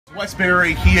Wes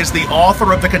Berry, he is the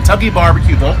author of the Kentucky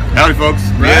Barbecue book. Howdy, folks.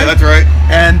 Right? Yeah, that's right.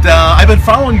 And I've been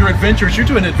following your adventures. You're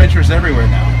doing adventures everywhere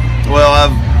now. Well,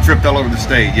 I've tripped all over the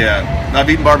state, yeah. I've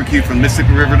eaten barbecue from the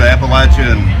Mississippi River to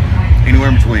Appalachia and anywhere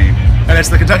in between. And it's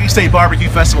the Kentucky State Barbecue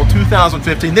Festival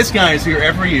 2015. This guy is here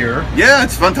every year. Yeah,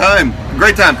 it's a fun time.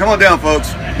 Great time. Come on down,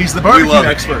 folks. He's the barbecue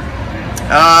expert.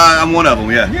 I'm one of them,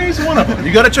 yeah. Yeah, he's one of them.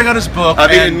 You got to check out his book.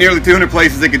 I've eaten nearly 200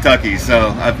 places in Kentucky,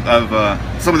 so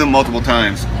I've some of them multiple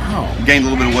times. Wow. Gained a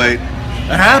little bit of weight.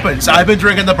 It happens. I've been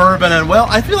drinking the bourbon, and well,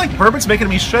 I feel like bourbon's making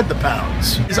me shed the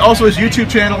pounds. Also, his YouTube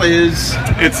channel is...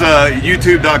 It's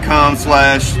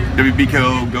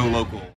youtube.com/WBKO Go Local.